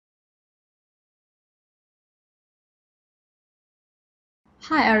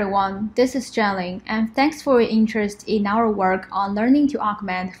Hi everyone, this is Jianling, and thanks for your interest in our work on learning to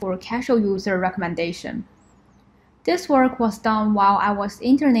augment for casual user recommendation. This work was done while I was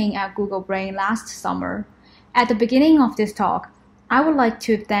interning at Google Brain last summer. At the beginning of this talk, I would like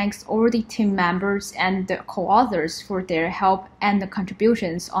to thank all the team members and the co-authors for their help and the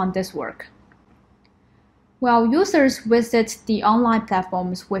contributions on this work. While users visit the online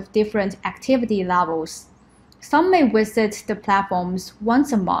platforms with different activity levels, some may visit the platforms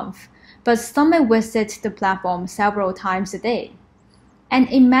once a month, but some may visit the platform several times a day. And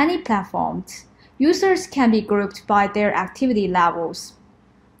in many platforms, users can be grouped by their activity levels.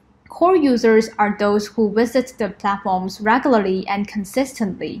 Core users are those who visit the platforms regularly and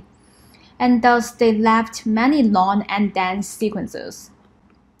consistently, and thus they left many long and dense sequences.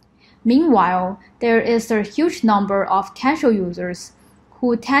 Meanwhile, there is a huge number of casual users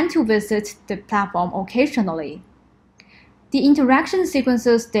who tend to visit the platform occasionally. The interaction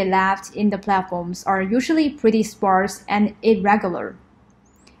sequences they left in the platforms are usually pretty sparse and irregular.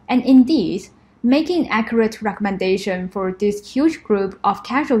 And indeed, making accurate recommendation for this huge group of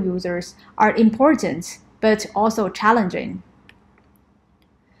casual users are important, but also challenging.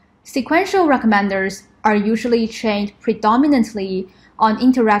 Sequential recommenders are usually trained predominantly on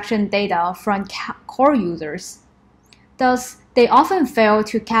interaction data from core users. Thus, they often fail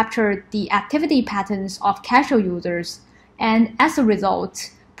to capture the activity patterns of casual users and, as a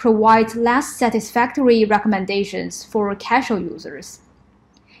result, provide less satisfactory recommendations for casual users.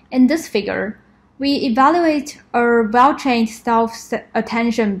 In this figure, we evaluate a well-trained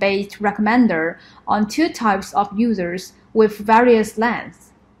self-attention-based recommender on two types of users with various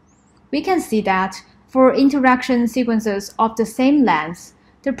lengths. We can see that for interaction sequences of the same length,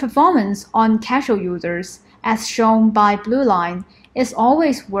 the performance on casual users, as shown by blue line, is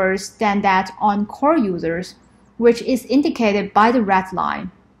always worse than that on core users, which is indicated by the red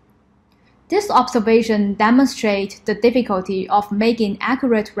line. This observation demonstrates the difficulty of making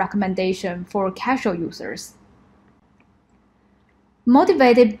accurate recommendation for casual users.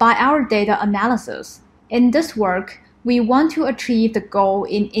 Motivated by our data analysis, in this work, we want to achieve the goal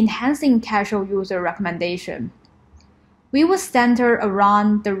in enhancing casual user recommendation. We will center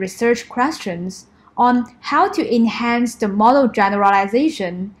around the research questions on how to enhance the model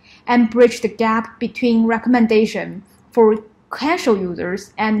generalization and bridge the gap between recommendation for casual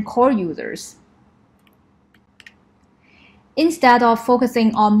users and core users. Instead of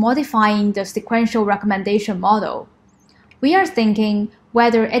focusing on modifying the sequential recommendation model, we are thinking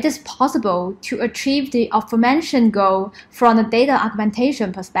whether it is possible to achieve the aforementioned goal from a data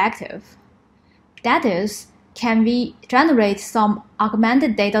augmentation perspective. That is, can we generate some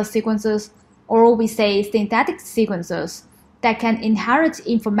augmented data sequences, or we say synthetic sequences, that can inherit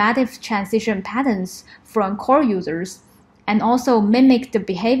informative transition patterns from core users and also mimic the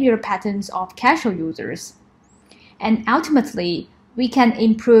behavior patterns of casual users. And ultimately, we can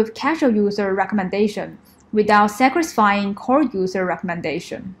improve casual user recommendation without sacrificing core user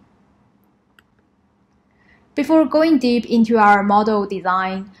recommendation. Before going deep into our model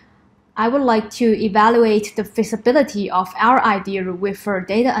design, I would like to evaluate the feasibility of our idea with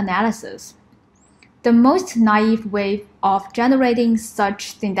data analysis. The most naive way of generating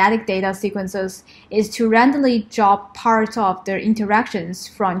such synthetic data sequences is to randomly drop parts of their interactions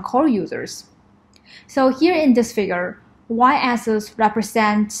from core users. So here in this figure, y-axis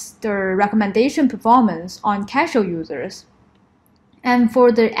represents the recommendation performance on casual users. And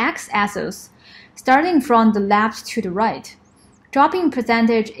for the x-axis, starting from the left to the right, dropping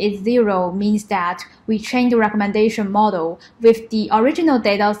percentage is 0 means that we train the recommendation model with the original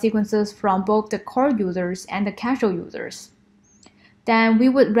data sequences from both the core users and the casual users. Then we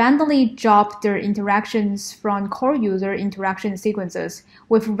would randomly drop their interactions from core user interaction sequences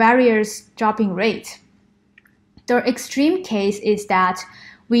with various dropping rate. The extreme case is that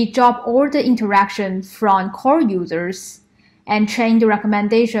we drop all the interactions from core users and train the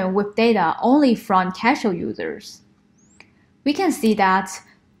recommendation with data only from casual users. We can see that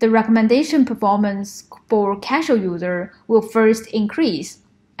the recommendation performance for casual user will first increase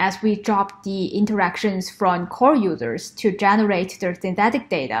as we drop the interactions from core users to generate their synthetic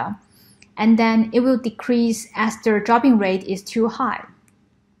data, and then it will decrease as their dropping rate is too high.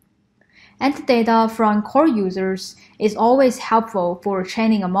 And the data from core users is always helpful for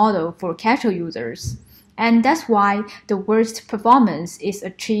training a model for casual users, and that's why the worst performance is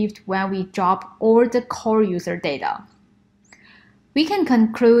achieved when we drop all the core user data. We can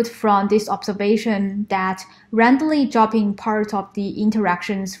conclude from this observation that randomly dropping part of the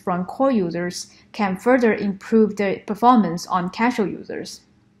interactions from core users can further improve the performance on casual users.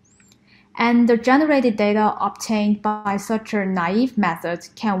 and the generated data obtained by such a naive method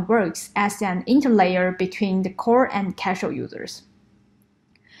can work as an interlayer between the core and casual users.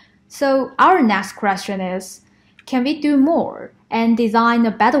 So our next question is, can we do more and design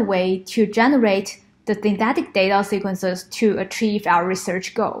a better way to generate the synthetic data sequences to achieve our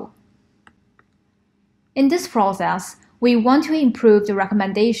research goal? In this process, we want to improve the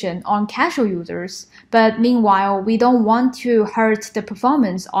recommendation on casual users, but meanwhile, we don't want to hurt the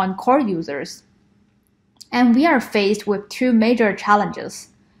performance on core users. And we are faced with two major challenges.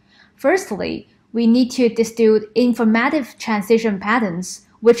 Firstly, we need to distill informative transition patterns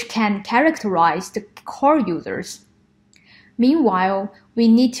which can characterize the core users. Meanwhile, we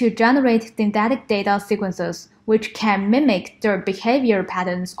need to generate synthetic data sequences which can mimic the behavior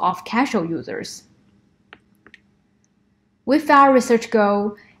patterns of casual users. With our research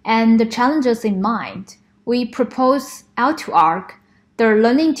goal and the challenges in mind, we propose L2ARC, the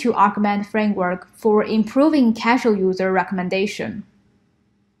Learning to Augment framework for improving casual user recommendation.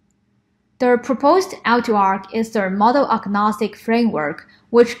 The proposed L2ARC is a model-agnostic framework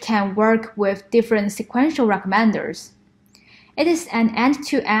which can work with different sequential recommenders. It is an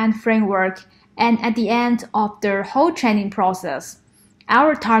end-to-end framework, and at the end of the whole training process,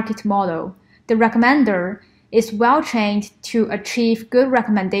 our target model, the recommender, is well-trained to achieve good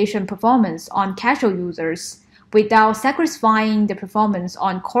recommendation performance on casual users without sacrificing the performance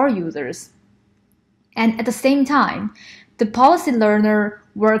on core users. And at the same time, the policy learner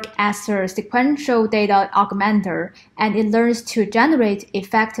works as a sequential data augmenter, and it learns to generate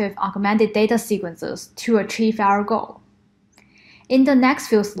effective augmented data sequences to achieve our goal. In the next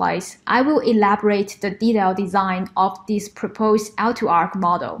few slides, I will elaborate the detailed design of this proposed L2ARC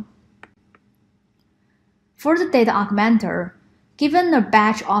model. For the data augmenter, given a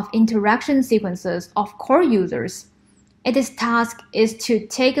batch of interaction sequences of core users, its task is to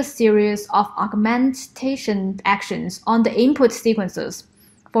take a series of augmentation actions on the input sequences,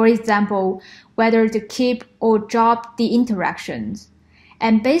 for example, whether to keep or drop the interactions.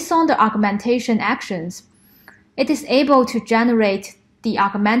 And based on the augmentation actions, it is able to generate the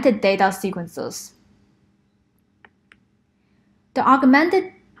augmented data sequences. The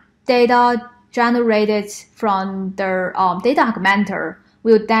augmented data generated from the data augmenter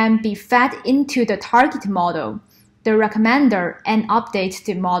will then be fed into the target model, the recommender, and update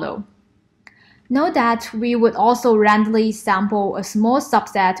the model. Note that we would also randomly sample a small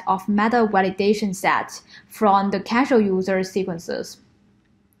subset of meta-validation sets from the casual user sequences.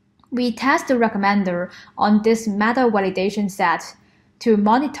 We test the recommender on this meta-validation set to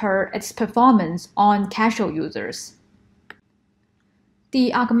monitor its performance on casual users.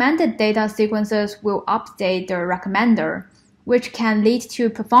 The augmented data sequences will update the recommender, which can lead to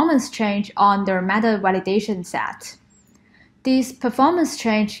performance change on the meta-validation set. This performance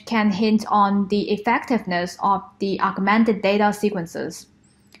change can hint on the effectiveness of the augmented data sequences,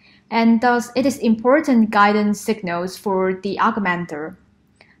 and thus it is important guidance signals for the augmenter.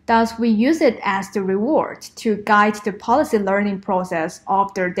 Thus, we use it as the reward to guide the policy learning process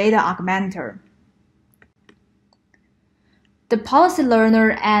of the data augmenter. The policy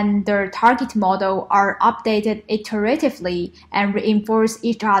learner and the target model are updated iteratively and reinforce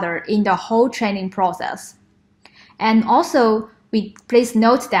each other in the whole training process. And also, please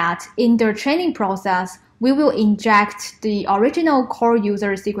note that in the training process, we will inject the original core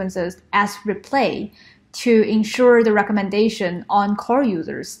user sequences as replay to ensure the recommendation on core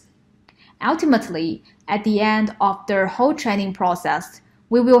users. Ultimately, at the end of the whole training process,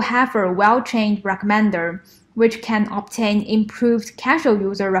 we will have a well-trained recommender which can obtain improved casual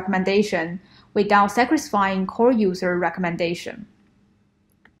user recommendation without sacrificing core user recommendation.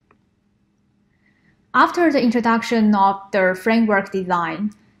 After the introduction of the framework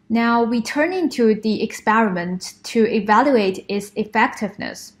design, now we turn into the experiment to evaluate its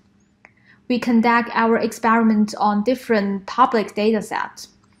effectiveness. We conduct our experiments on different public datasets.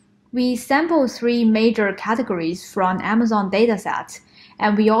 We sample 3 major categories from Amazon datasets,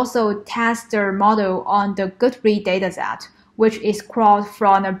 and we also test the model on the Goodreads dataset, which is crawled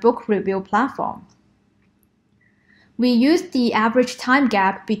from a book review platform. We use the average time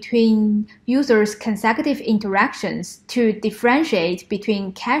gap between users' consecutive interactions to differentiate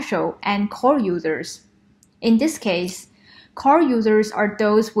between casual and core users. In this case, core users are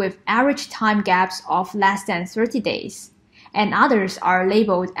those with average time gaps of less than 30 days, and others are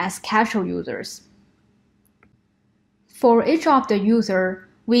labeled as casual users. For each of the user,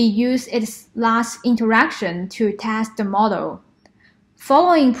 we use its last interaction to test the model.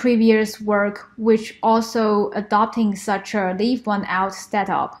 Following previous work, which also adopting such a leave one out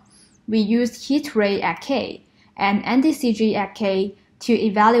setup, we used hit rate at K and NDCG at K to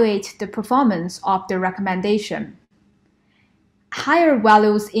evaluate the performance of the recommendation. Higher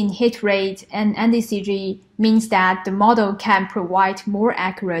values in hit rate and NDCG means that the model can provide more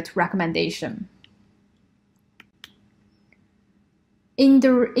accurate recommendation. In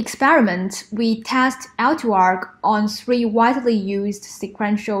the experiment, we test L2ARC on 3 widely used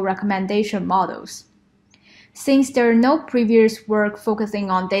sequential recommendation models. Since there are no previous work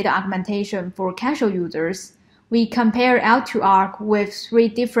focusing on data augmentation for casual users, we compare L2ARC with 3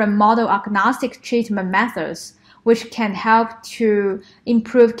 different model-agnostic treatment methods, which can help to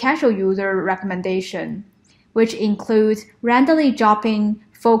improve casual user recommendation, which include randomly dropping,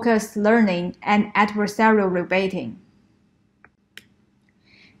 focused learning, and adversarial rebating.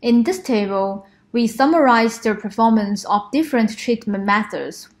 In this table, we summarize the performance of different treatment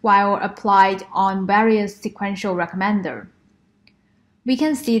methods while applied on various sequential recommender. We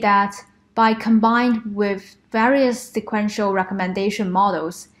can see that by combined with various sequential recommendation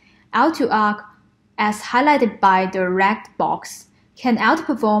models, L2ARC, as highlighted by the red box, can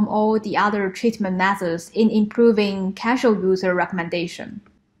outperform all the other treatment methods in improving casual user recommendation.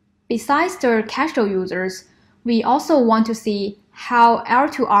 Besides the casual users, we also want to see how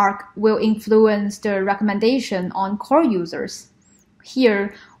L2ARC will influence the recommendation on core users.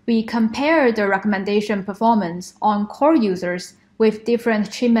 Here, we compare the recommendation performance on core users with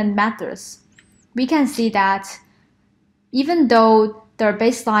different treatment methods. We can see that even though the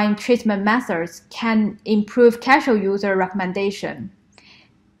baseline treatment methods can improve casual user recommendation,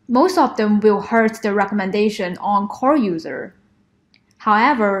 most of them will hurt the recommendation on core user.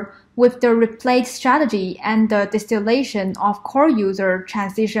 However, with the replay strategy and the distillation of core user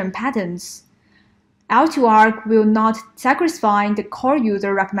transition patterns, L2ARC will not sacrifice the core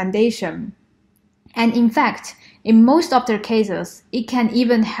user recommendation. And in fact, in most of the cases, it can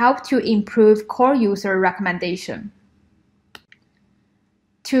even help to improve core user recommendation.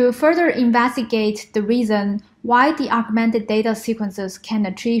 To further investigate the reason why the augmented data sequences can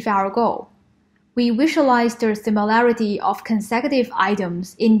achieve our goal, we visualize the similarity of consecutive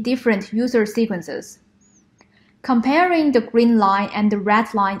items in different user sequences. Comparing the green line and the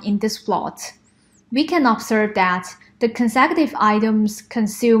red line in this plot, we can observe that the consecutive items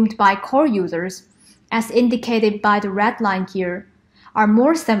consumed by core users, as indicated by the red line here, are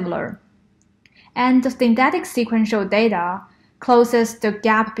more similar, and the synthetic sequential data closes the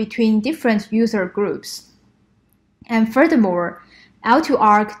gap between different user groups. And furthermore,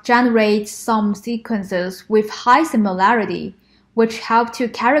 L2ARC generates some sequences with high similarity, which help to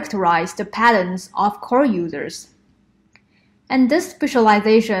characterize the patterns of core users. And this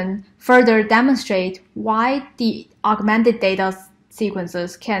visualization further demonstrates why the augmented data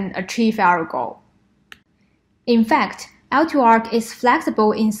sequences can achieve our goal. In fact, L2ARC is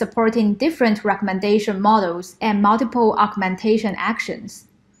flexible in supporting different recommendation models and multiple augmentation actions.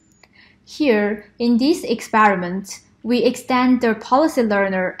 Here, in this experiment, we extend the policy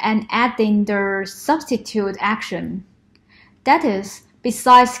learner and add in the substitute action. That is,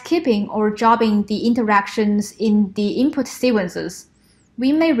 besides keeping or dropping the interactions in the input sequences,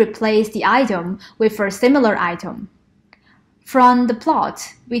 we may replace the item with a similar item. From the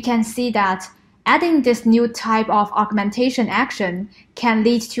plot, we can see that adding this new type of augmentation action can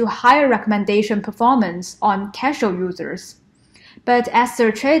lead to higher recommendation performance on casual users. But as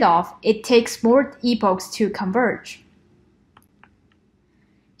a trade-off, it takes more epochs to converge.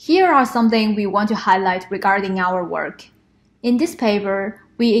 Here are something we want to highlight regarding our work. In this paper,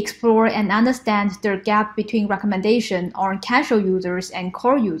 we explore and understand the gap between recommendation on casual users and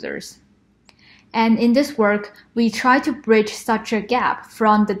core users. And in this work, we try to bridge such a gap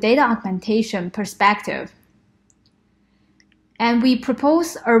from the data augmentation perspective. And we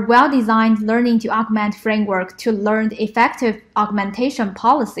propose a well-designed learning to augment framework to learn effective augmentation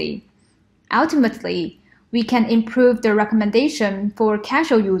policy. Ultimately, we can improve the recommendation for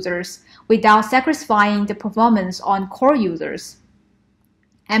casual users without sacrificing the performance on core users.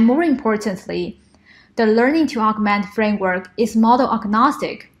 And more importantly, the learning to augment framework is model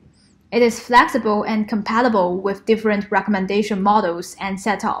agnostic. It is flexible and compatible with different recommendation models and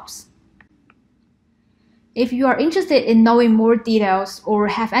setups. If you are interested in knowing more details or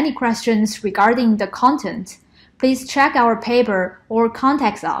have any questions regarding the content, please check our paper or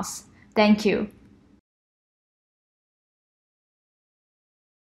contact us. Thank you.